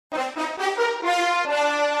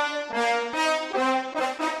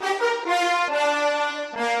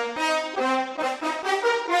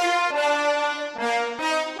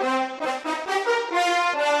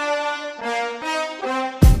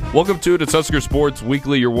Welcome to it. It's Husker Sports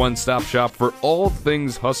Weekly, your one-stop shop for all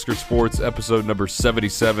things Husker Sports, episode number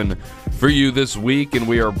 77 for you this week. And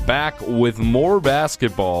we are back with more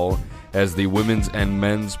basketball as the women's and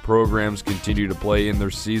men's programs continue to play in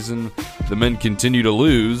their season. The men continue to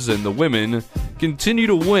lose, and the women continue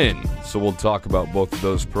to win. So we'll talk about both of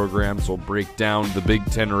those programs. We'll break down the Big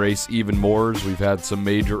Ten race even more, as we've had some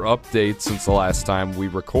major updates since the last time we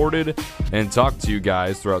recorded and talked to you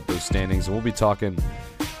guys throughout those standings. And we'll be talking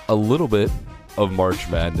a little bit of March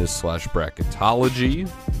Madness /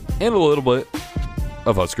 bracketology and a little bit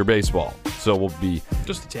of Husker baseball. So we'll be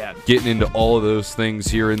just a tad getting into all of those things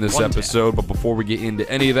here in this episode. But before we get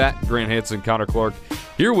into any of that, Grant Hansen, Connor Clark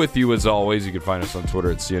here with you as always. You can find us on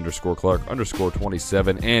Twitter at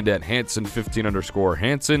C_Clark_27 and at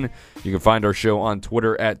Hansen15_Hansen. You can find our show on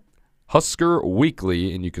Twitter at Husker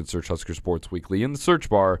Weekly, and you can search Husker Sports Weekly in the search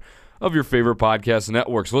bar of your favorite podcast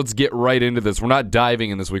network. So let's get right into this. We're not diving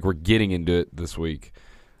in this week. We're getting into it this week.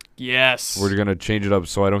 Yes. We're going to change it up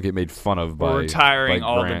so I don't get made fun of by We're retiring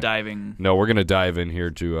all Grant. the diving. No, we're going to dive in here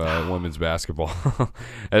to women's basketball.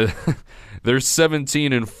 They're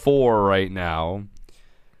 17-4 right now.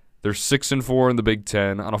 They're 6-4 in the Big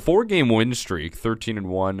Ten on a 4-game win streak,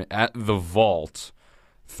 13-1 at the Vault,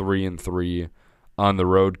 3-3 on the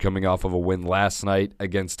road, coming off of a win last night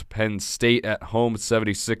against Penn State at home,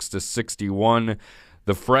 76-61.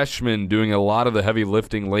 The freshmen doing a lot of the heavy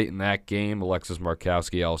lifting late in that game. Alexis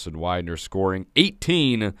Markowski, Allison Widener scoring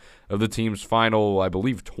 18 of the team's final, I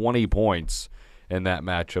believe, 20 points in that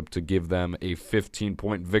matchup to give them a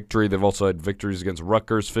 15-point victory. They've also had victories against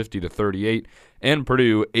Rutgers, 50-38, and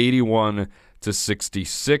Purdue,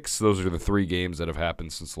 81-66. Those are the 3 games that have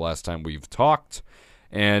happened since the last time we've talked.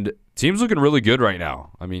 And team's looking really good right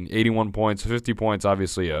now. I mean, 81 points, 50 points,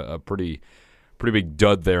 obviously a pretty big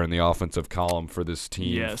dud there in the offensive column for this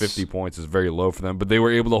team. Yes. 50 points is very low for them, but they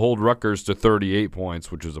were able to hold Rutgers to 38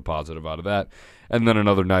 points, which was a positive out of that. And then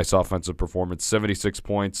another nice offensive performance, 76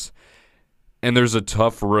 points. And there's a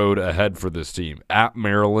tough road ahead for this team. At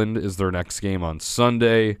Maryland is their next game on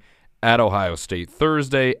Sunday, at Ohio State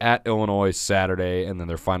Thursday, at Illinois Saturday, and then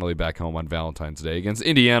they're finally back home on Valentine's Day against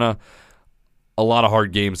Indiana. A lot of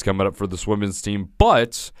hard games coming up for this women's team,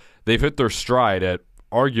 but they've hit their stride at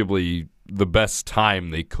arguably the best time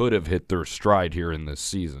they could have hit their stride here in this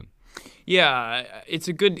season. Yeah,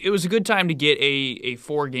 it was a good time to get a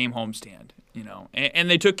 4-game homestand, and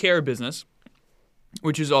they took care of business,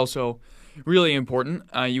 which is also really important.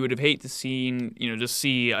 You would have hated to see an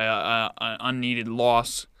unneeded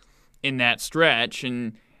loss in that stretch.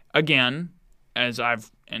 And again, as I've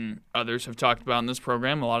and others have talked about in this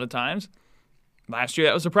program a lot of times, last year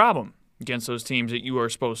that was a problem against those teams that you are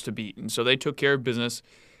supposed to beat. And so they took care of business.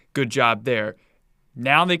 Good job there.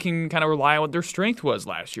 Now they can kind of rely on what their strength was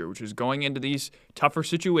last year, which is going into these tougher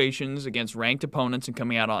situations against ranked opponents and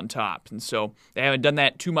coming out on top. And so they haven't done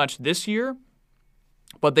that too much this year,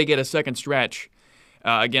 but they get a second stretch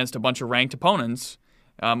against a bunch of ranked opponents,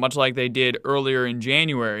 much like they did earlier in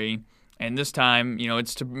January. And this time,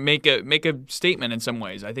 it's to make a statement in some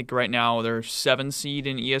ways. I think right now they're 7 seed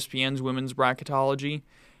in ESPN's women's bracketology.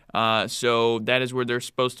 So that is where they're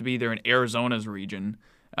supposed to be. They're in Arizona's region,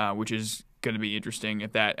 which is going to be interesting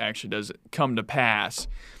if that actually does come to pass.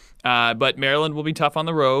 But Maryland will be tough on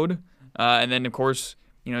the road. And then, of course,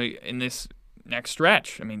 in this next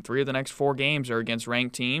stretch, 3 of the next 4 games are against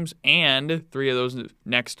ranked teams, and 3 of those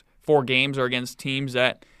next 4 games are against teams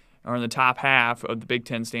that are in the top half of the Big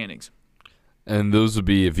Ten standings. And those would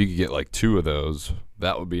be, if you could get like 2 of those,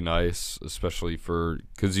 that would be nice, especially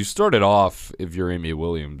because you started off, if you're Amy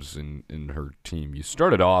Williams in her team, you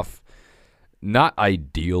started off not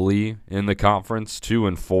ideally in the conference,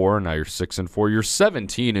 2-4, now you're 6-4. You're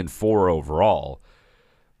 17-4 overall,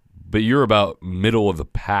 but you're about middle of the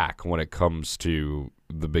pack when it comes to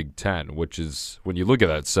the Big Ten, which is, when you look at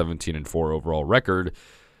that 17-4 overall record,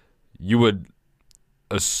 you would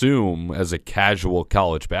assume as a casual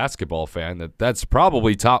college basketball fan that that's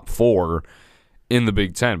probably top 4 in the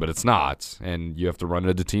Big Ten, but it's not. And you have to run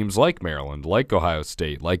into teams like Maryland, like Ohio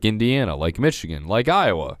State, like Indiana, like Michigan, like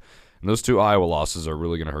Iowa. And those 2 Iowa losses are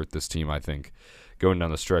really going to hurt this team, I think, going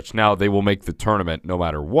down the stretch. Now, they will make the tournament no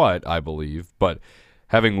matter what, I believe, but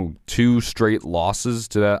having 2 straight losses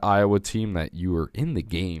to that Iowa team that you were in the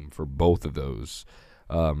game for both of those,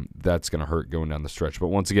 that's going to hurt going down the stretch. But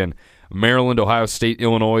once again, Maryland, Ohio State,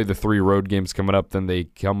 Illinois, the 3 road games coming up. Then they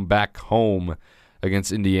come back home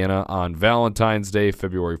against Indiana on Valentine's Day,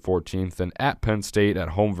 February 14th, then at Penn State, at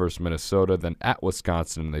home versus Minnesota, then at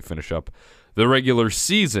Wisconsin, and they finish up the regular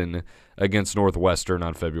season against Northwestern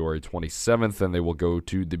on February 27th, and they will go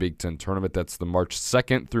to the Big Ten tournament. That's the March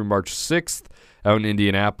 2nd through March 6th out in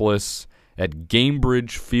Indianapolis at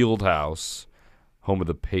Gainbridge Fieldhouse, home of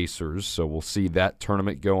the Pacers. So we'll see that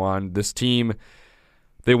tournament go on. This team,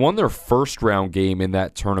 they won their first round game in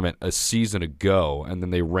that tournament a season ago, and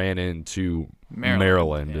then they ran into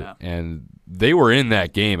Maryland yeah. and they were in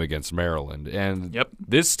that game against Maryland. And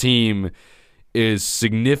this team is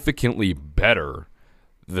significantly better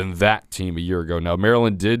than that team a year ago. Now,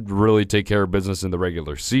 Maryland did really take care of business in the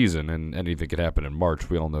regular season, and anything could happen in March.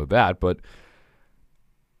 We all know that. But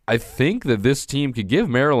I think that this team could give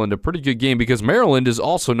Maryland a pretty good game because Maryland is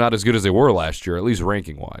also not as good as they were last year, at least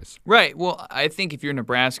ranking-wise. Right. Well, I think if you're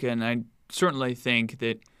Nebraska, and I certainly think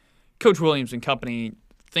that Coach Williams and company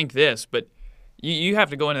think this, but you have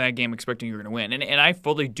to go into that game expecting you're going to win. And I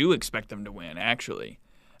fully do expect them to win, actually.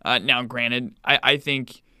 Now, granted, I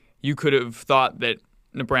think you could have thought that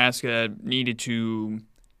Nebraska needed to,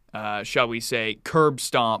 shall we say, curb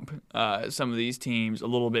stomp some of these teams a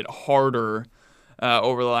little bit harder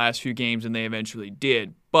over the last few games than they eventually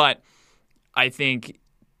did. But I think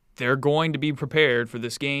they're going to be prepared for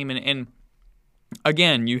this game. And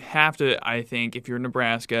again, you have to, I think, if you're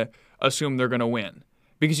Nebraska, assume they're going to win.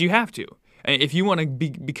 Because you have to. If you want to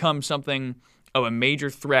become something of a major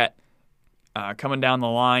threat coming down the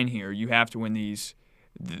line here, you have to win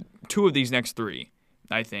two of these next three,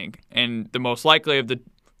 I think. And the most likely of the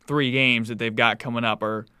three games that they've got coming up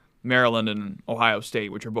are Maryland and Ohio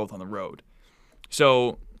State, which are both on the road.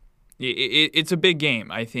 So it's a big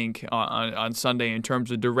game, I think, on Sunday in terms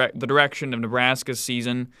of the direction of Nebraska's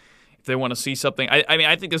season. If they want to see something,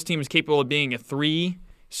 I think this team is capable of being a 3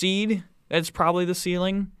 seed. That's probably the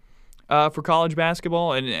ceiling for college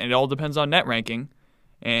basketball, and it all depends on net ranking.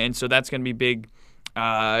 And so that's going to be big,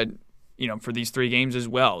 for these 3 games as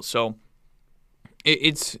well. So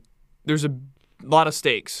there's a lot of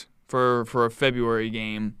stakes for a February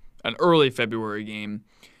game, an early February game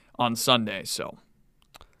on Sunday. So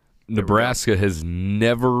Nebraska has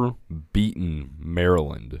never beaten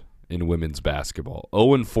Maryland in women's basketball.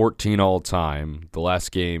 0-14 all time. The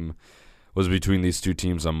last game was between these two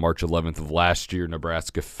teams on March 11th of last year.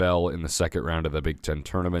 Nebraska fell in the second round of the Big Ten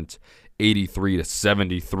tournament,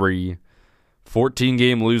 83-73.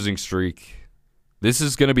 14-game losing streak. This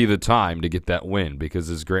is going to be the time to get that win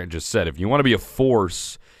because, as Grant just said, if you want to be a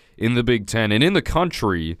force in the Big Ten and in the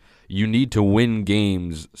country, you need to win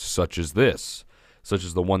games such as this, such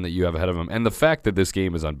as the one that you have ahead of them. And the fact that this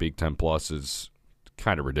game is on Big Ten Plus is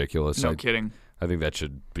kind of ridiculous. No kidding. I think that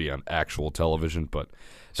should be on actual television, but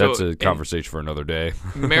that's a conversation for another day.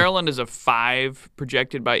 Maryland is a 5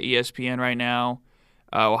 projected by ESPN right now.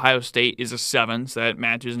 Ohio State is a 7, so that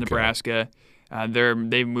matches Nebraska.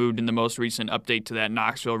 They've moved in the most recent update to that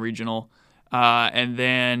Knoxville regional. And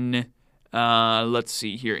then, let's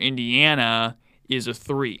see here, Indiana is a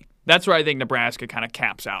 3. That's where I think Nebraska kind of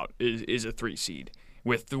caps out, is a 3 seed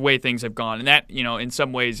with the way things have gone. And that, in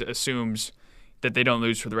some ways assumes that they don't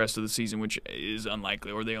lose for the rest of the season, which is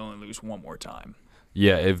unlikely, or they only lose one more time.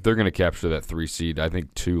 Yeah, if they're going to capture that 3 seed, I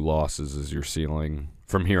think 2 losses is your ceiling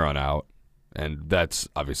from here on out. And that's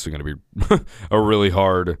obviously going to be a really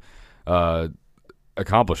hard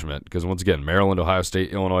accomplishment because, once again, Maryland, Ohio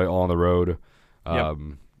State, Illinois all on the road.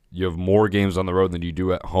 You have more games on the road than you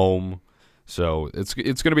do at home. So it's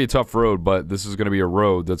going to be a tough road, but this is going to be a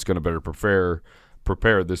road that's going to better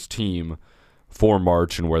prepare this team for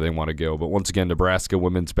March and where they want to go. But once again, Nebraska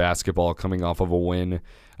women's basketball coming off of a win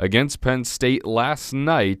against Penn State last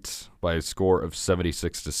night by a score of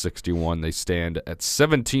 76-61. They stand at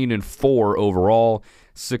 17-4 overall,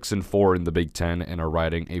 6-4 in the Big Ten, and are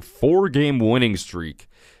riding a 4-game winning streak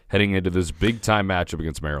heading into this big-time matchup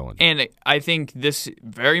against Maryland. And I think this,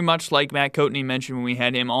 very much like Matt Coatney mentioned when we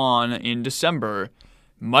had him on in December,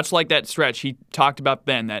 much like that stretch he talked about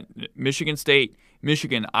then, that Michigan State,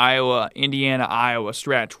 Michigan, Iowa, Indiana, Iowa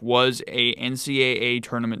stretch was a NCAA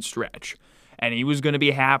tournament stretch. And he was going to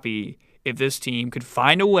be happy if this team could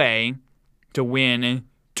find a way to win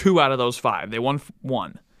 2 out of those 5. They won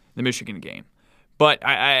 1, the Michigan game. But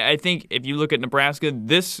I think if you look at Nebraska,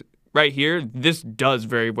 this right here, this does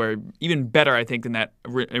very, very, even better, I think, than that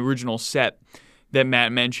original set that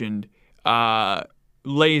Matt mentioned,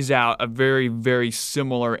 lays out a very, very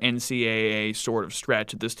similar NCAA sort of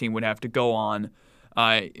stretch that this team would have to go on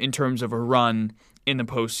in terms of a run in the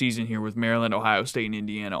postseason here with Maryland, Ohio State, and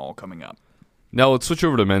Indiana all coming up. Now let's switch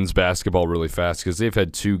over to men's basketball really fast because they've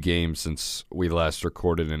had 2 games since we last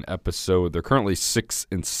recorded an episode. They're currently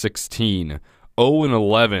 6-16,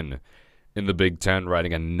 0-11 in the Big Ten,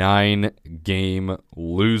 riding a 9-game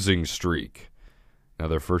losing streak. Now,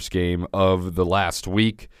 their first game of the last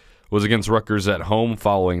week was against Rutgers at home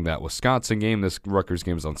following that Wisconsin game. This Rutgers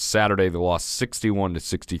game was on Saturday. They lost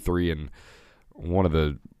 61-63 in one of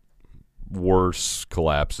the worst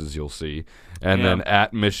collapses you'll see. And then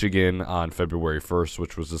at Michigan on February 1st,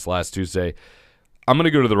 which was this last Tuesday. I'm going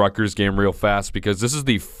to go to the Rutgers game real fast because this is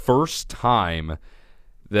the first time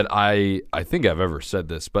that I think I've ever said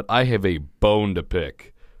this, but I have a bone to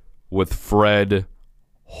pick with Fred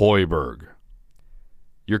Hoiberg.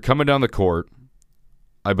 You're coming down the court.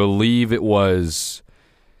 I believe it was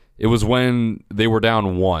when they were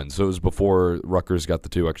down 1, so it was before Rutgers got the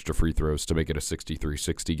 2 extra free throws to make it a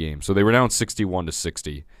 63-60 game. So they were down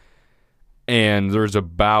 61-60, and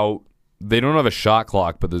they don't have a shot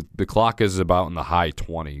clock, but the clock is about in the high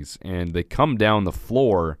 20s, and they come down the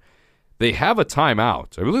floor. They have a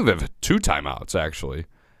timeout. I believe they have 2 timeouts, actually.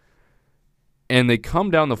 And they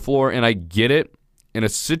come down the floor, and I get it in a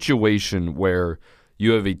situation where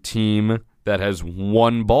you have a team that has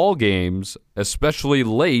won ball games, especially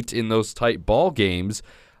late in those tight ball games.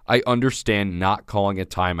 I understand not calling a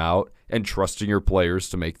timeout and trusting your players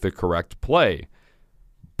to make the correct play.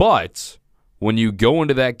 But when you go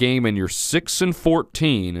into that game and you're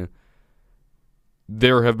 6-14,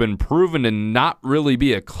 there have been proven to not really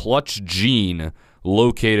be a clutch gene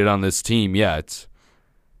located on this team yet,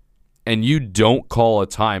 and you don't call a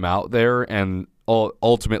timeout there, and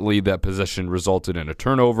ultimately that possession resulted in a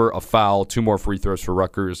turnover, a foul, 2 more free throws for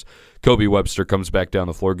Rutgers. Kobe Webster comes back down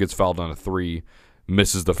the floor, gets fouled on a 3,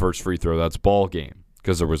 misses the first free throw. That's ball game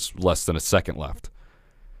because there was less than a second left.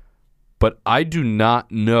 But I do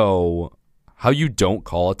not know how you don't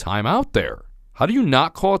call a timeout there. How do you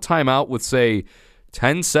not call a timeout with, say,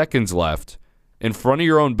 10 seconds left in front of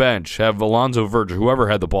your own bench, have Alonzo Verge, whoever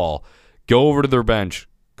had the ball, go over to their bench,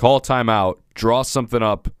 call a timeout, draw something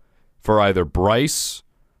up for either Bryce,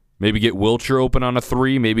 maybe get Wilcher open on a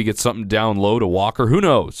 3, maybe get something down low to Walker. Who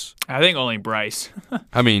knows? I think only Bryce.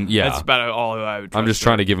 I mean, yeah. That's about all I would trust. I'm just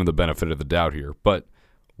trying to give him the benefit of the doubt here. But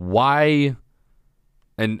why?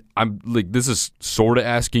 And I'm like, this is sort of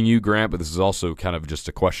asking you, Grant, but this is also kind of just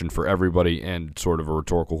a question for everybody and sort of a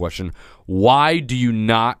rhetorical question. Why do you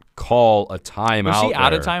not call a timeout? Was he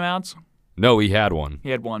out of there? timeouts? No, he had one. He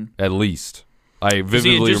had one. At least. I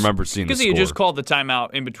vividly remember seeing the score. Because he had just called the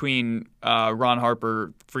timeout in between Ron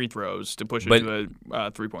Harper free throws to push it to a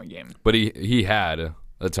 3-point game. But he had a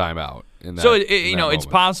timeout in that. So moment. it's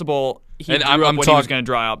possible he drew up when he was going to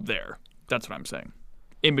draw up there. That's what I'm saying.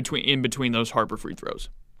 In between those Harper free throws.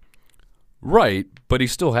 Right, but he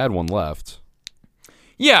still had one left.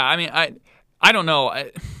 Yeah, I mean, I don't know.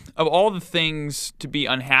 Of all the things to be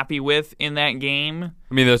unhappy with in that game,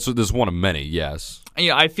 I mean, there's one of many, yes.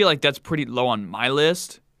 Yeah, I feel like that's pretty low on my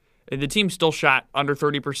list. The team still shot under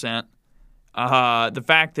 30%. The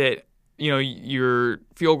fact that your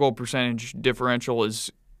field goal percentage differential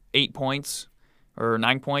is 8 points or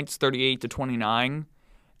 9 points, 38-29.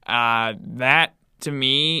 That to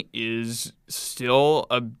me is still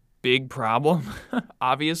a big problem,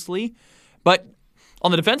 obviously. But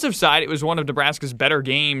on the defensive side, it was one of Nebraska's better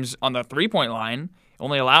games on the 3-point line.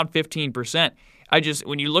 Only allowed 15%.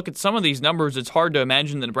 When you look at some of these numbers, it's hard to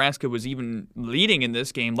imagine that Nebraska was even leading in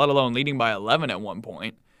this game, let alone leading by 11 at one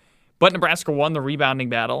point. But Nebraska won the rebounding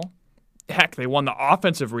battle. Heck, they won the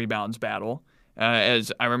offensive rebounds battle.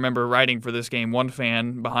 As I remember writing for this game, one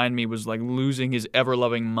fan behind me was like losing his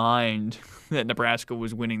ever-loving mind that Nebraska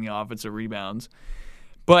was winning the offensive rebounds.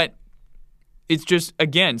 But it's just,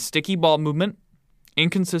 again, sticky ball movement,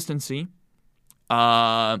 inconsistency.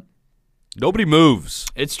 Nobody moves.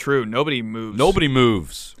 It's true. Nobody moves. Nobody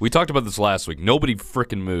moves. We talked about this last week. Nobody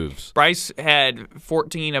freaking moves. Bryce had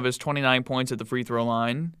 14 of his 29 points at the free throw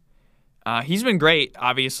line. He's been great,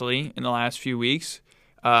 obviously, in the last few weeks.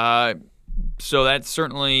 So that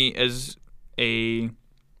certainly I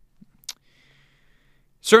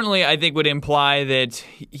think would imply that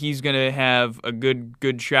he's going to have a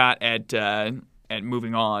good shot at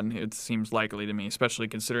moving on. It seems likely to me, especially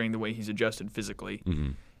considering the way he's adjusted physically.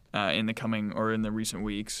 Mm-hmm. In the coming or in the recent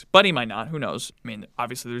weeks. But he might not. Who knows? I mean,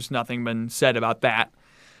 obviously there's nothing been said about that.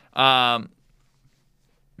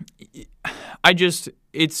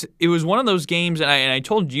 It was one of those games, and I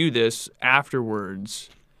told you this afterwards,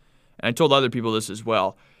 and I told other people this as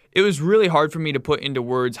well. It was really hard for me to put into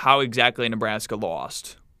words how exactly Nebraska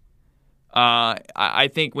lost. I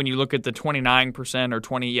think when you look at the 29% or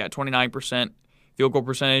 29% field goal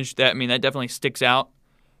percentage, that definitely sticks out.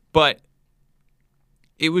 But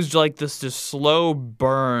it was like this slow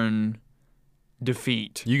burn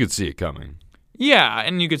defeat. You could see it coming. Yeah,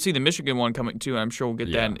 and you could see the Michigan one coming too. I'm sure we'll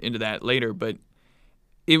get into that later. But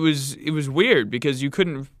it was weird because you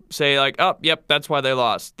couldn't say like, oh, yep, that's why they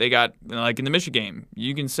lost. They got, like in the Michigan game,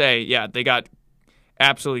 you can say, yeah, they got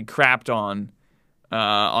absolutely crapped on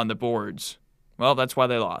the boards. Well, that's why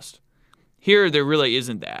they lost. Here, there really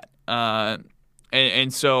isn't that.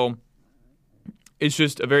 And so it's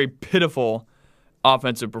just a very pitiful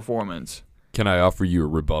offensive performance. Can I offer you a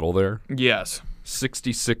rebuttal there? Yes.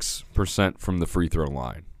 66% from the free throw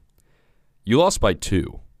line. You lost by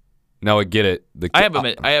 2. Now I get it. I have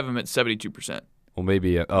them at 72%. Well,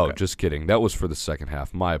 maybe. Okay. Just kidding. That was for the second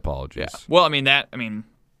half. My apologies. Yeah. Well,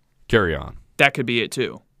 carry on. That could be it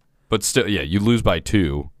too. But still, yeah, you lose by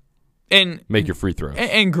 2. And make your free throws.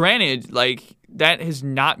 And granted, like that has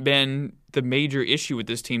not been the major issue with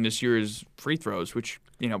this team this year is free throws, which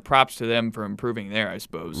props to them for improving there, I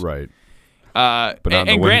suppose. Right. But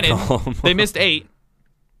granted, they missed 8.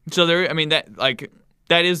 So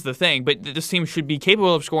that is the thing. But this team should be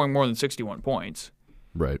capable of scoring more than 61 points.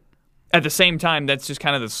 Right. At the same time, that's just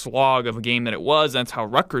kind of the slog of a game that it was. That's how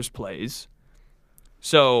Rutgers plays.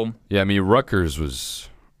 So yeah, Rutgers was.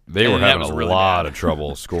 They were having a lot of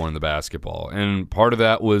trouble scoring the basketball. And part of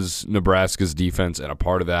that was Nebraska's defense, and a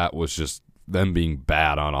part of that was just them being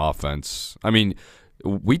bad on offense.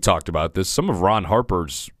 We talked about this. Some of Ron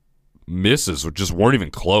Harper's misses just weren't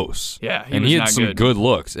even close. Yeah, he had some good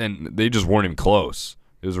looks, and they just weren't even close.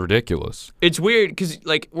 It was ridiculous. It's weird because,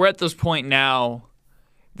 we're at this point now,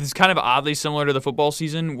 this is kind of oddly similar to the football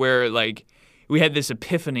season where, we had this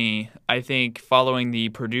epiphany, I think, following the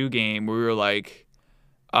Purdue game where we were like,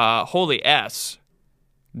 holy S,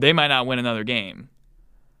 they might not win another game.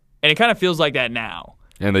 And it kind of feels like that now.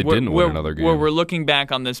 And they didn't win another game. Where we're looking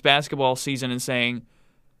back on this basketball season and saying,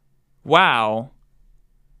 wow,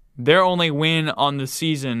 their only win on the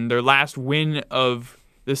season, their last win of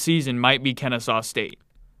the season might be Kennesaw State.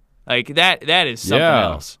 That is something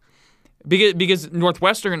else. Because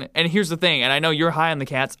Northwestern, and here's the thing, and I know you're high on the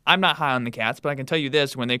Cats. I'm not high on the Cats, but I can tell you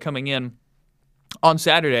this, when they're coming in on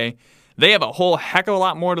Saturday, they have a whole heck of a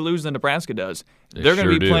lot more to lose than Nebraska does. They're going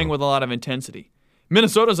to be playing with a lot of intensity.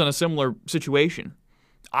 Minnesota's in a similar situation.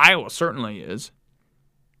 Iowa certainly is.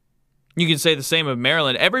 You can say the same of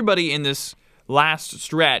Maryland. Everybody in this last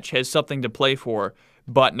stretch has something to play for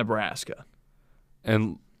but Nebraska.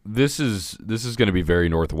 And this is going to be very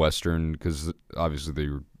Northwestern because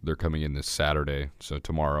obviously they're coming in this Saturday, so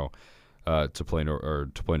tomorrow, to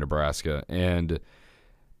play Nebraska. And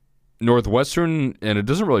Northwestern, and it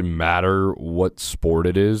doesn't really matter what sport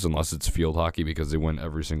it is unless it's field hockey because they win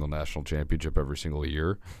every single national championship every single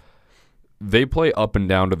year. They play up and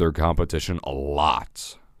down to their competition a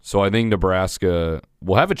lot. So I think Nebraska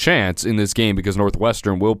will have a chance in this game because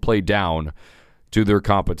Northwestern will play down to their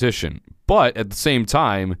competition. But at the same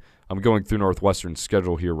time, I'm going through Northwestern's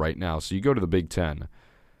schedule here right now. So you go to the Big Ten.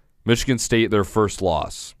 Michigan State, their first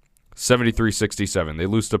loss, 73-67. They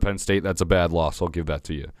lose to Penn State. That's a bad loss. I'll give that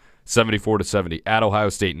to you. 74-70. At Ohio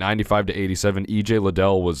State, 95-87. E.J.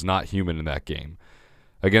 Liddell was not human in that game.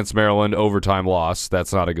 Against Maryland, overtime loss.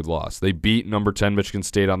 That's not a good loss. They beat number 10 Michigan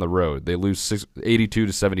State on the road. They lose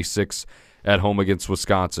 82-76 at home against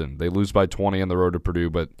Wisconsin. They lose by 20 on the road to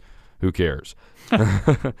Purdue, but who cares?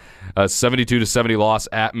 72-70 loss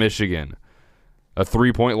at Michigan. A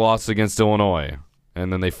 3-point loss against Illinois.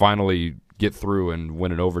 And then they finally get through and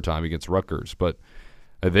win in overtime against Rutgers. But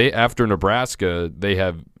after Nebraska, they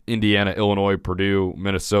have Indiana, Illinois, Purdue,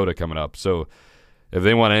 Minnesota coming up. So if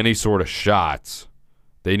they want any sort of shots,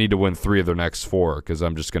 they need to win 3 of their next 4 because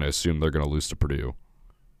I'm just going to assume they're going to lose to Purdue.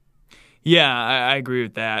 Yeah, I agree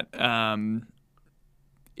with that.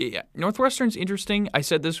 Northwestern's interesting. I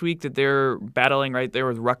said this week that they're battling right there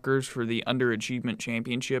with Rutgers for the underachievement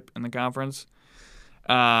championship in the conference.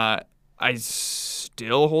 I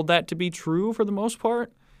still hold that to be true for the most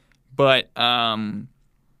part, but I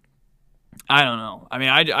don't know.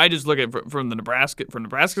 I just look at it from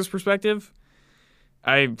Nebraska's perspective.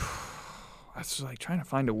 I was like trying to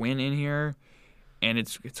find a win in here, and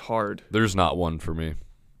it's hard. There's not one for me.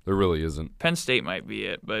 There really isn't. Penn State might be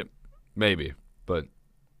it, but maybe. But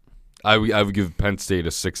I would give Penn State a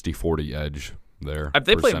 60-40 edge there. If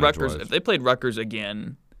they played Rutgers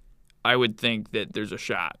again, I would think that there's a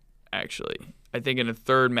shot. Actually, I think in a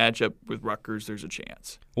third matchup with Rutgers, there's a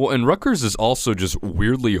chance. Well, and Rutgers is also just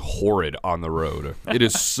weirdly horrid on the road. It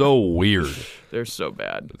is so weird. They're so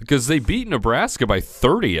bad because they beat Nebraska by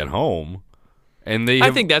 30 at home. And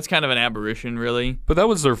I think that's kind of an aberration, really. But I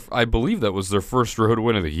believe that was their first road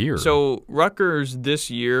win of the year. So Rutgers this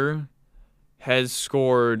year has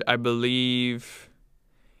scored, I believe.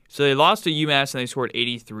 So they lost to UMass and they scored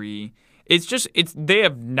 83. They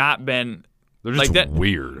have not been. They're just like that,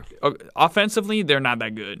 weird. Offensively, they're not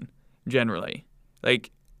that good generally.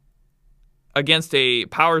 against a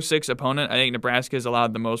Power 6 opponent, I think Nebraska has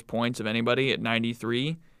allowed the most points of anybody at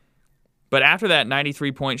 93. But after that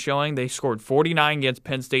 93-point showing, they scored 49 against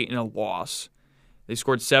Penn State in a loss. They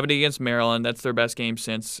scored 70 against Maryland. That's their best game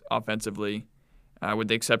since offensively, with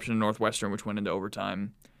the exception of Northwestern, which went into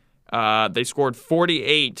overtime. They scored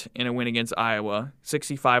 48 in a win against Iowa,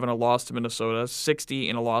 65 in a loss to Minnesota, 60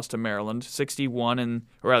 in a loss to Maryland,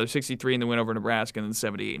 63 in the win over Nebraska, and then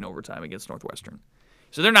 78 in overtime against Northwestern.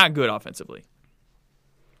 So they're not good offensively.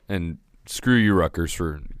 And screw you, Rutgers,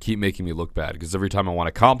 for keep making me look bad, because every time I want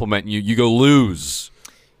to compliment you, you go lose.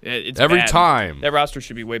 It's every bad. time. That roster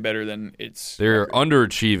should be way better than its They're record.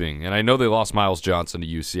 underachieving, and I know they lost Miles Johnson to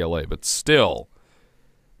UCLA, but still,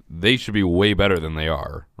 they should be way better than they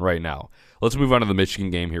are right now. Let's move on to the Michigan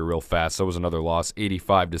game here real fast. That was another loss,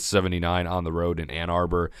 85-79 on the road in Ann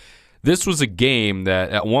Arbor. This was a game that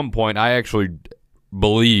at one point I actually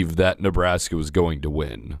believed that Nebraska was going to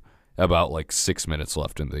win about like 6 minutes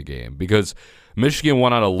left in the game, because Michigan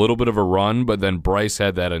went on a little bit of a run, but then Bryce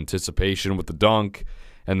had that anticipation with the dunk,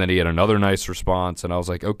 and then he had another nice response, and I was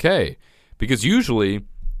like, okay. Because usually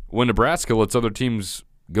when Nebraska lets other teams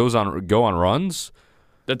go on runs,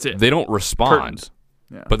 that's it. they don't respond. Curtains.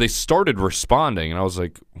 Yeah. But they started responding, and I was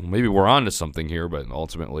like, well, maybe we're on to something here. But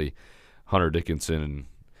ultimately, Hunter Dickinson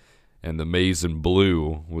and the maize and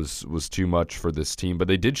blue was too much for this team. But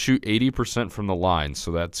they did shoot 80% from the line,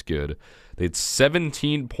 so that's good. They had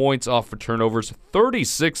 17 points off of turnovers,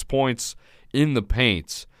 36 points in the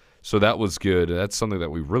paint. So that was good. That's something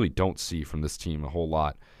that we really don't see from this team a whole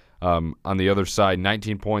lot. On the other side,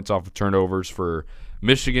 19 points off of turnovers for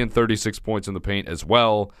Michigan, 36 points in the paint as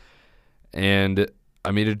well. And,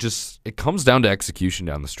 I mean, it comes down to execution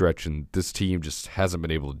down the stretch, and this team just hasn't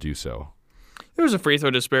been able to do so. There was a free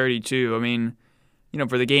throw disparity, too. I mean,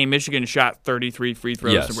 for the game, Michigan shot 33 free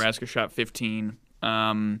throws. Yes. Nebraska shot 15.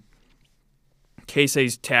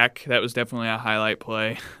 Casey's tech, that was definitely a highlight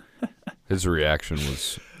play. His reaction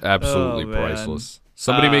was absolutely priceless.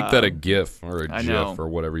 Somebody make that a GIF or a GIF or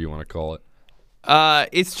whatever you want to call it.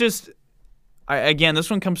 It's just, again, this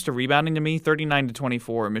one comes to rebounding to me.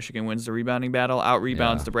 39-24, Michigan wins the rebounding battle.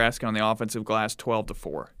 Out-rebounds Nebraska on the offensive glass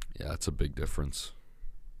 12-4. Yeah, that's a big difference.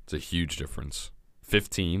 It's a huge difference.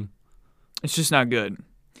 15. It's just not good.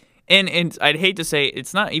 And I'd hate to say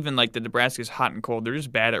it's not even like the Nebraska's hot and cold. They're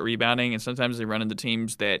just bad at rebounding, and sometimes they run into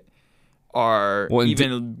teams that are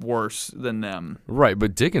even worse than them. Right,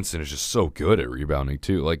 but Dickinson is just so good at rebounding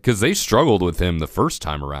too. Like, because they struggled with him the first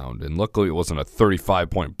time around, and luckily it wasn't a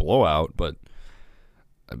 35-point blowout. But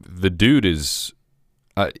the dude is,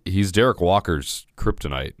 he's Derek Walker's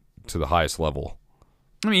kryptonite to the highest level.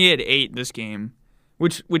 I mean, he had 8 this game,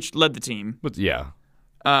 which led the team. But yeah,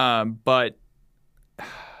 but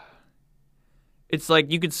it's like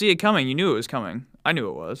you could see it coming. You knew it was coming. I knew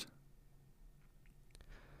it was.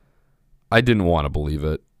 I didn't want to believe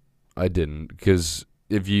it. I didn't, because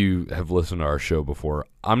if you have listened to our show before,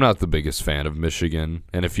 I'm not the biggest fan of Michigan.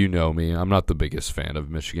 And if you know me, I'm not the biggest fan of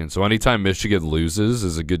Michigan. So anytime Michigan loses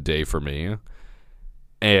is a good day for me.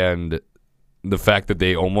 And the fact that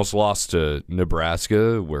they almost lost to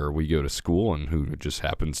Nebraska, where we go to school, and who just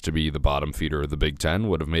happens to be the bottom feeder of the Big Ten,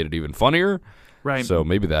 would have made it even funnier. Right. So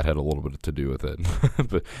maybe that had a little bit to do with it,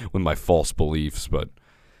 but with my false beliefs. But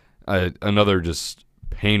another just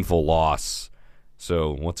painful loss.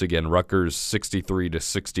 So once again, Rutgers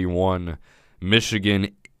 63-61, Michigan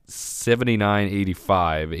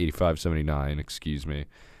 85-79, excuse me.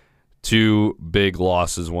 2 big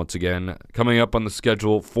losses once again. Coming up on the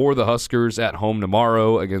schedule for the Huskers: at home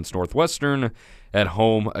tomorrow against Northwestern, at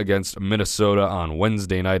home against Minnesota on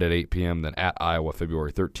Wednesday night at 8 p.m., then at Iowa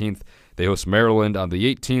February 13th. They host Maryland on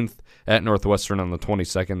the 18th, at Northwestern on the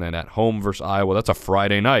 22nd, then at home versus Iowa. That's a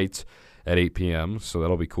Friday night at 8 p.m., so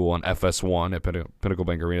that'll be cool on FS1 at Pinnacle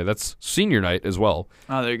Bank Arena. That's senior night as well.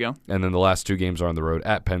 Oh, there you go. And then the last 2 games are on the road: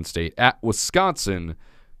 at Penn State, at Wisconsin,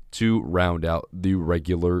 to round out the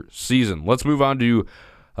regular season. Let's move on to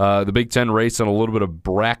the Big Ten race and a little bit of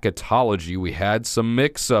bracketology. We had some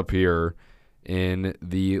mix-up here in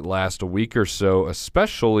the last week or so,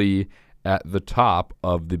 especially at the top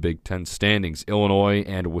of the Big Ten standings. Illinois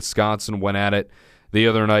and Wisconsin went at it the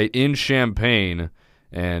other night in Champaign,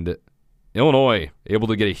 and Illinois able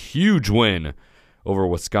to get a huge win over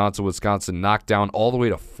Wisconsin. Wisconsin knocked down all the way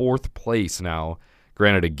to 4th place now.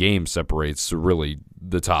 Granted, a game separates really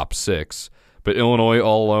the top 6. But Illinois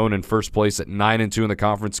all alone in first place at 9-2 in the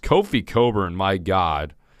conference. Kofi Cockburn, my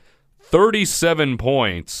God, 37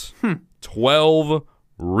 points, 12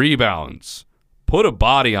 rebounds. Put a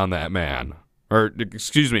body on that man. Or,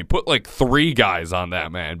 excuse me, put like 3 guys on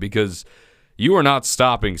that man, because you are not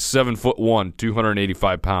stopping 7'1",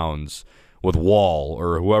 285 pounds with Wall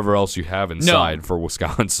or whoever else you have inside for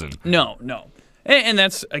Wisconsin. No. And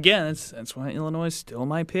that's why Illinois is still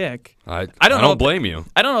my pick. I don't blame you.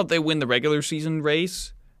 I don't know if they win the regular season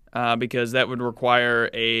race because that would require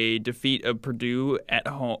a defeat of Purdue at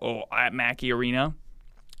home at Mackey Arena.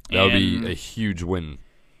 That would be a huge win.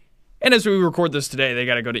 And as we record this today, they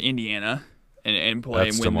got to go to Indiana and play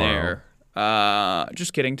That's and win tomorrow. there.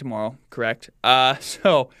 Just kidding, tomorrow. Correct. It's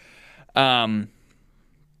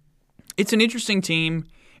an interesting team.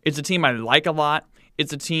 It's a team I like a lot.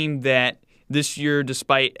 It's a team that this year,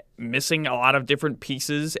 despite missing a lot of different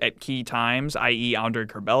pieces at key times, i.e. Andre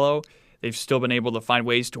Curbelo, they've still been able to find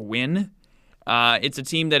ways to win. It's a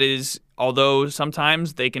team that is, although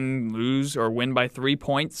sometimes they can lose or win by 3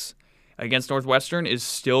 points against Northwestern, is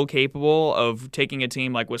still capable of taking a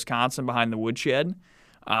team like Wisconsin behind the woodshed.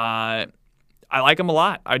 I like them a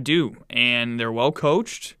lot. I do. And they're well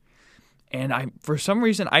coached. And for some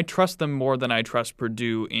reason, I trust them more than I trust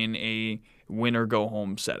Purdue in a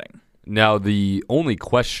win-or-go-home setting. Now, the only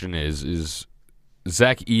question is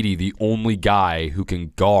Zach Edey the only guy who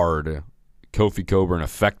can guard Kofi Cockburn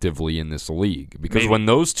effectively in this league? Because when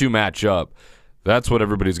those two match up, that's what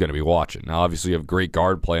everybody's going to be watching. Now, obviously, you have great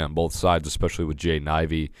guard play on both sides, especially with Jay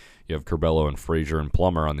Ivey. You have Curbelo and Frazier and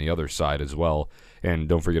Plummer on the other side as well. And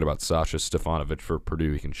don't forget about Sasha Stefanovic for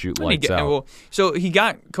Purdue. He can shoot lights out. Well, so he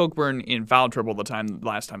got Cockburn in foul trouble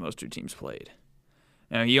last time those two teams played.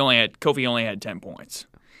 Now, Kofi only had 10 points.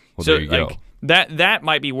 Well, So there you go. that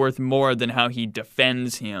might be worth more than how he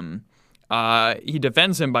defends him. He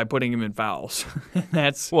defends him by putting him in fouls.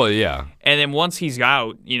 Well, yeah. And then once he's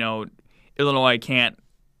out, Illinois can't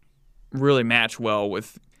really match well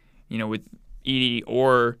with Edey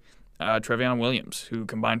or Trevion Williams, who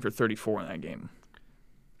combined for 34 in that game.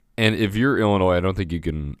 And if you're Illinois, I don't think you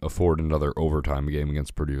can afford another overtime game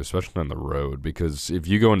against Purdue, especially on the road, because if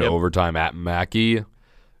you go into overtime at Mackey,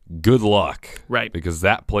 good luck. Right. Because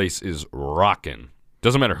that place is rocking.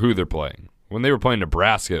 Doesn't matter who they're playing. When they were playing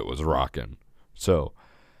Nebraska, it was rocking. So,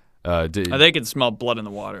 they could smell blood in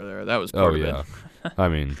the water there. That was part of it. I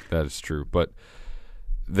mean, that is true. But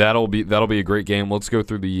that'll be a great game. Let's go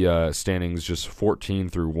through the standings, just 14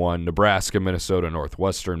 through 1. Nebraska, Minnesota,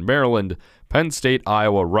 Northwestern, Maryland, Penn State,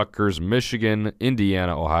 Iowa, Rutgers, Michigan,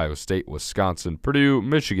 Indiana, Ohio State, Wisconsin, Purdue,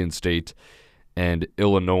 Michigan State, and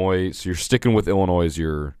Illinois. So you're sticking with Illinois as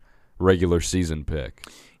your regular season pick.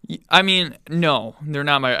 I mean, no, they're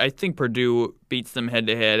not. I think Purdue beats them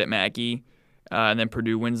head-to-head at Mackey, and then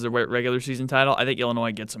Purdue wins the regular season title. I think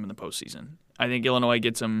Illinois gets them in the postseason. I think Illinois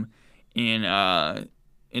gets them in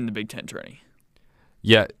the Big Ten tourney.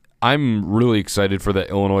 Yeah, I'm really excited for that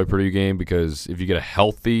Illinois-Purdue game because if you get a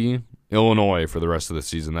healthy Illinois for the rest of the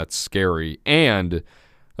season, that's scary, and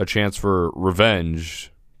a chance for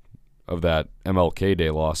revenge of that MLK Day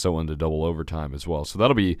loss that went into double overtime as well. So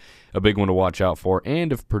that'll be a big one to watch out for.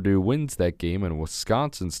 And if Purdue wins that game and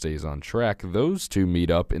Wisconsin stays on track, those two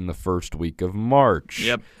meet up in the first week of March.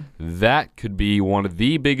 Yep. That could be one of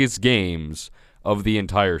the biggest games of the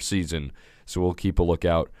entire season. So we'll keep a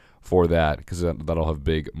lookout for that because that'll have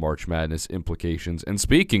big March Madness implications. And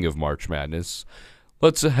speaking of March Madness,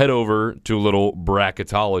 let's head over to a little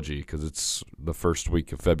bracketology because it's the first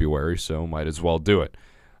week of February, so might as well do it.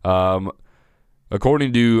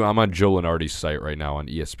 According to, I'm on Joe Lunardi's site right now on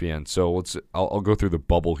ESPN, so I'll go through the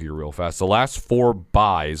bubble here real fast. The last 4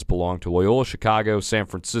 byes belong to Loyola Chicago, San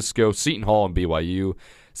Francisco, Seton Hall, and BYU.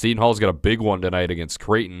 Seton Hall's got a big one tonight against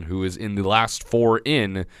Creighton, who is in the last 4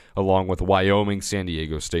 in, along with Wyoming, San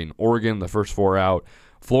Diego State, and Oregon. The first 4 out.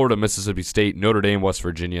 Florida, Mississippi State, Notre Dame, West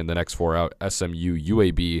Virginia, and the next 4 out, SMU,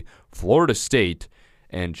 UAB, Florida State,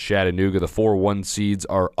 and Chattanooga. The 4-1 seeds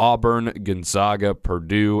are Auburn, Gonzaga,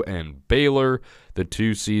 Purdue, and Baylor. The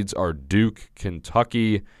 2 seeds are Duke,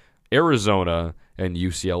 Kentucky, Arizona, and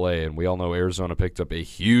UCLA. And we all know Arizona picked up a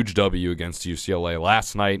huge W against UCLA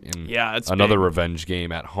last night in another revenge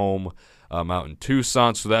game at home out in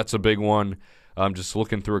Tucson. So that's a big one. I'm just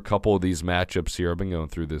looking through a couple of these matchups here. I've been going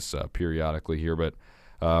through this periodically here, but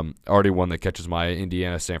already one that catches my eye,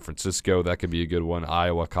 Indiana, San Francisco. That could be a good one.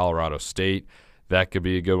 Iowa, Colorado State. That could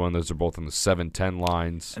be a good one. Those are both in the 7-10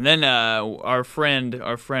 lines. And then our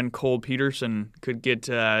friend Cole Peterson could get,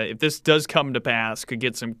 if this does come to pass, could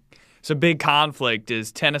get some big conflict.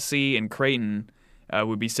 As Tennessee and Creighton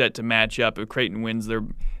would be set to match up if Creighton wins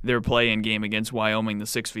their play-in game against Wyoming, the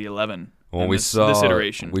 6v11. Well, this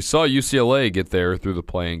iteration. We saw UCLA get there through the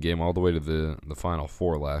play-in game all the way to the Final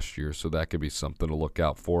Four last year, so that could be something to look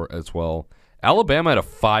out for as well. Alabama at a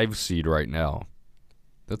 5 seed right now.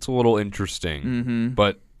 That's a little interesting. Mm-hmm.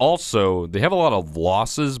 But also, they have a lot of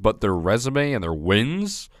losses, but their resume and their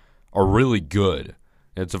wins are really good.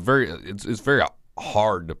 It's very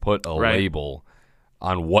hard to put a Right. label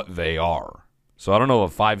on what they are. So I don't know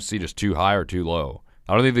if a 5 seed is too high or too low.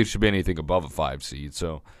 I don't think they should be anything above a 5 seed.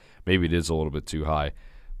 So maybe it is a little bit too high.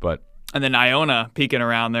 But And then Iona peeking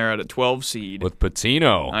around there at a 12 seed. with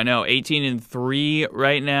Patino, I know, 18-3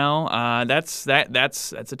 right now. That's a team. They're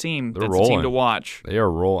That's a team rolling. to watch. they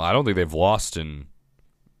are rolling. I don't think they've lost in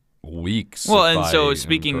weeks. Well, if and I so am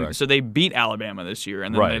speaking, correct. so they beat Alabama this year,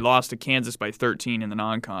 and then they Right. lost to Kansas by 13 in the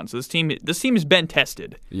non-con. So this team has been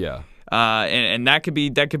tested, yeah. and that could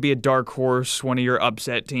be a dark horse, one of your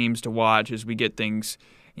upset teams to watch as we get things,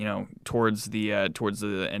 towards the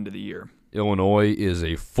end of the year. Illinois is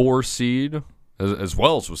a 4 seed, as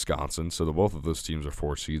well as Wisconsin. So both of those teams are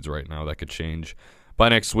 4 seeds right now. That could change by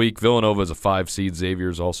next week. Villanova is a 5 seed. Xavier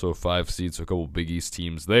is also a 5 seed. So a couple Big East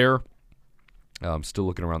teams there. I'm still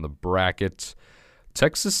looking around the bracket.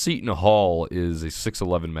 Texas Seton Hall is a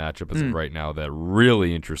 6-11 matchup as of right now that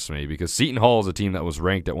really interests me because Seton Hall is a team that was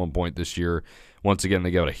ranked at one point this year. Once again, they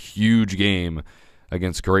got a huge game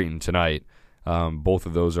against Creighton tonight. Both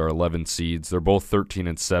of those are 11 seeds. They're both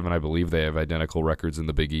 13-7. I believe they have identical records in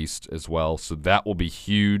the Big East as well. So that will be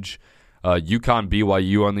huge. UConn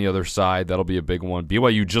BYU on the other side. That'll be a big one.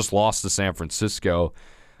 BYU just lost to San Francisco.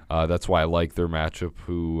 That's why I like their matchup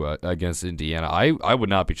against Indiana. I would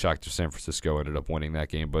not be shocked if San Francisco ended up winning that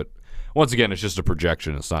game. But once again, it's just a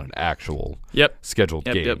projection. It's not an actual scheduled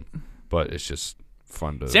game. Yep. But it's just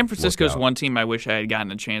fun to San Francisco is look out. one team I wish I had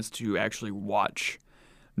gotten a chance to actually watch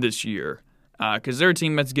this year. Because they're a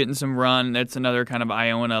team that's getting some run. That's another kind of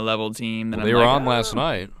Iona level team. That They were on last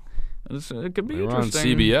night. It could be They were on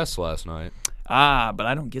interesting. CBS last night. But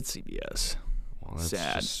I don't get CBS. Well, that's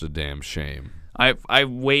Sad. just a damn shame. I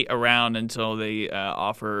wait around until they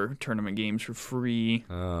offer tournament games for free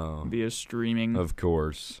Oh, via streaming. of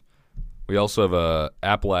course. We also have a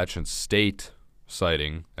Appalachian State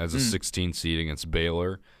sighting as a 16 seed against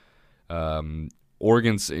Baylor.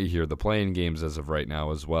 Oregon's here, the playing games as of right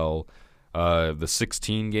now as well. The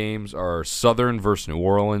 16 games are Southern versus New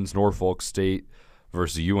Orleans, Norfolk State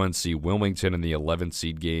versus UNC Wilmington, and the 11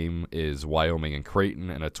 seed game is Wyoming and Creighton,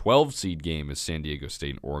 and a 12 seed game is San Diego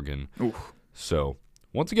State and Oregon. Oof. So,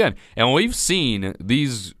 once again, and we've seen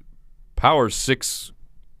these Power 6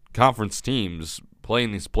 conference teams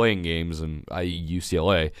playing these playing games, and i.e.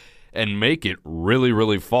 UCLA, and make it really,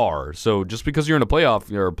 really far. So just because you're in a playoff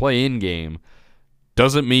or a play-in game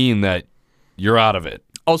doesn't mean that you're out of it.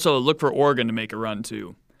 Also, look for Oregon to make a run,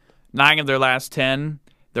 too. 9 of their last 10.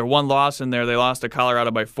 Their one loss in there, they lost to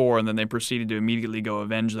Colorado by 4, and then they proceeded to immediately go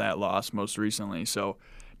avenge that loss most recently. So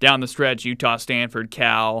down the stretch, Utah, Stanford,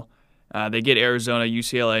 Cal. They get Arizona,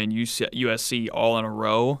 UCLA, and USC all in a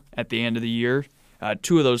row at the end of the year.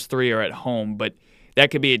 2 of those 3 are at home, but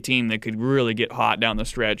that could be a team that could really get hot down the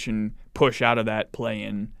stretch and push out of that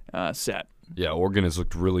play-in set. Yeah, Oregon has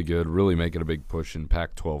looked really good, really making a big push in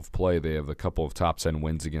Pac-12 play. They have a couple of top 10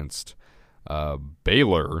 wins against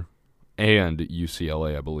Baylor and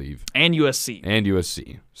UCLA, I believe. And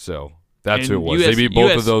USC. So that's And who it was. They beat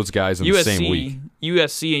both of those guys in the same week.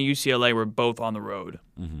 USC and UCLA were both on the road.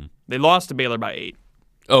 Mm-hmm. They lost to Baylor by 8.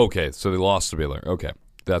 Okay, so they lost to Baylor. Okay,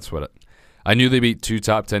 that's what I knew. They beat 2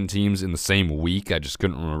 top 10 teams in the same week. I just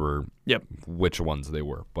couldn't remember which ones they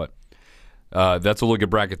were. But that's a look at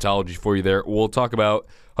bracketology for you there. We'll talk about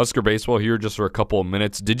Husker baseball here just for a couple of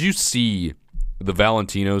minutes. Did you see the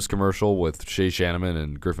Valentinos commercial with Shea Shanneman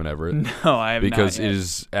and Griffin Everett? No, I have because not yet. it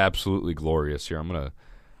is absolutely glorious here. I'm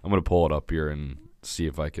gonna pull it up here and see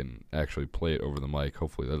if I can actually play it over the mic.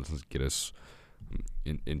 Hopefully that doesn't get us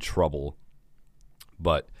in trouble.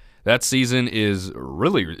 But that season is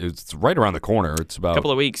it's right around the corner. It's about a couple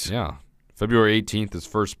of weeks. Yeah, February 18th is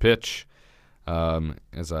first pitch.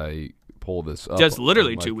 As I pull this up, Just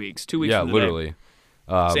literally 2 weeks. 2 weeks. Yeah, from today. literally.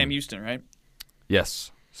 Sam Houston, right?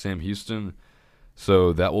 Yes, Sam Houston.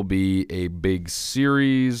 So that will be a big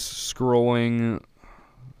series. Scrolling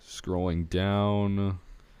down.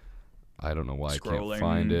 I don't know why I can't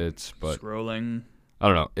find it, but scrolling. I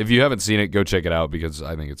don't know. If you haven't seen it, go check it out because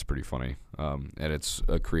I think it's pretty funny. And it's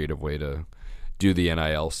a creative way to do the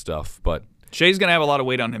NIL stuff. But Shea's gonna have a lot of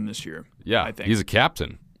weight on him this year. yeah, I think he's a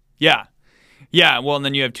captain. Yeah. Well, and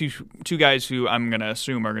then you have two guys who I'm gonna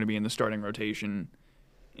assume are gonna be in the starting rotation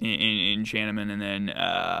in Shanneman, and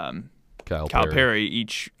then Kyle Perry,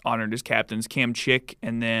 each honored as captains. Cam Chick,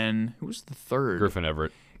 and then who was the third? Griffin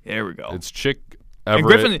Everett. There we go. It's Chick, Everett,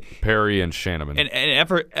 Griffin- Perry, and Shanneman.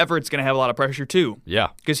 And Everett's going to have a lot of pressure too, yeah,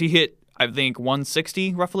 because he hit, I think,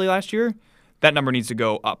 160 roughly last year. That number needs to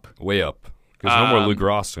go up. way up. Because no more Luke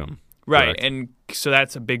Rossum. Right, Correct. and so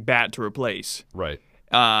that's a big bat to replace. Right.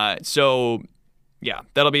 So, yeah,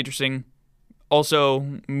 that'll be interesting.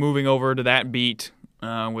 Also, moving over to that beat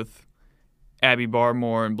with Abby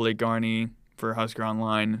Barmore and Blake Garney for Husker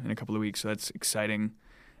Online in a couple of weeks, so that's exciting.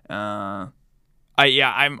 I'm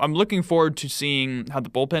looking forward to seeing how the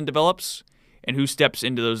bullpen develops and who steps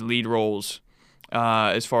into those lead roles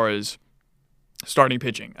as far as starting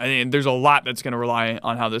pitching. I mean, there's a lot that's going to rely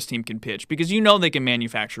on how this team can pitch because they can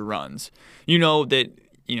manufacture runs.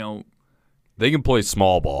 They can play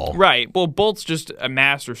small ball. Right. Well, Bolt's just a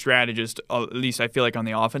master strategist, at least I feel like on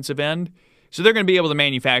the offensive end. So they're going to be able to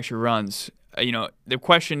manufacture runs. The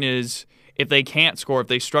question is, if they can't score, if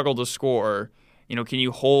they struggle to score, can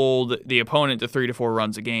you hold the opponent to 3 to 4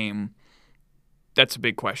 runs a game? That's a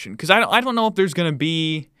big question. Because I don't know if there's going to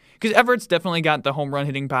be – because Everett's definitely got the home run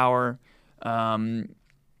hitting power. There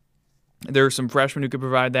are some freshmen who could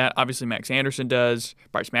provide that. Obviously, Max Anderson does.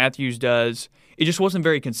 Bryce Matthews does. It just wasn't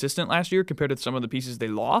very consistent last year compared to some of the pieces they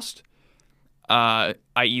lost,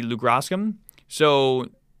 i.e. Luke Roskam. So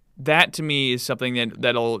that, to me, is something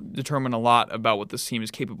that'll determine a lot about what this team is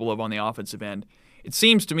capable of on the offensive end. It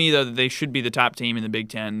seems to me, though, that they should be the top team in the Big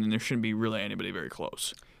Ten, and there shouldn't be really anybody very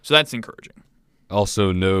close. So that's encouraging.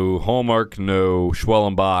 Also, no Hallmark, no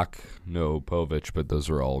Schwellenbach, no Povich, but those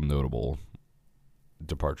are all notable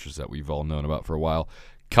departures that we've all known about for a while.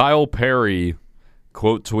 Kyle Perry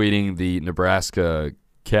quote tweeting the Nebraska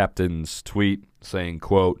captain's tweet saying,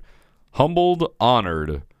 quote, "Humbled,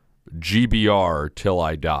 honored, GBR till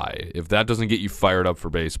I die." If that doesn't get you fired up for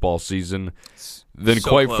baseball season, then so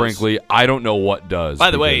quite close. frankly, I don't know what does.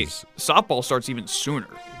 By the way, softball starts even sooner.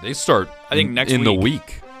 They start I think next in the week.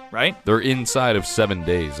 week. Right? They're inside of 7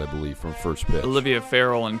 days, I believe, from first pitch. Olivia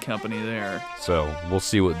Farrell and company there. So we'll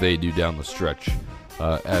see what they do down the stretch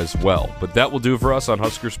as well. But that will do it for us on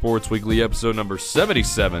Husker Sports Weekly, episode number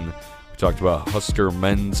 77. We talked about Husker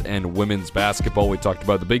men's and women's basketball. We talked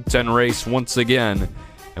about the Big Ten race once again.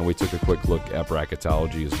 And we took a quick look at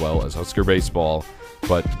bracketology as well as Husker baseball.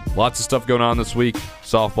 But lots of stuff going on this week.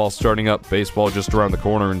 Softball starting up, baseball just around the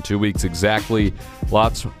corner in 2 weeks exactly.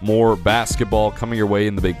 Lots more basketball coming your way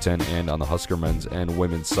in the Big Ten and on the Husker men's and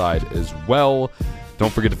women's side as well.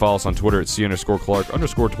 Don't forget to follow us on Twitter at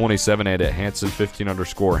C_Clark_27 and at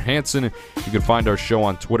Hanson15_Hanson. You can find our show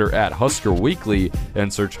on Twitter at Husker Weekly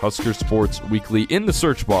and search Husker Sports Weekly in the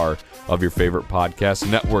search bar of your favorite podcast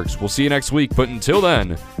networks. We'll see you next week, but until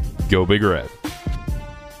then, go Big Red.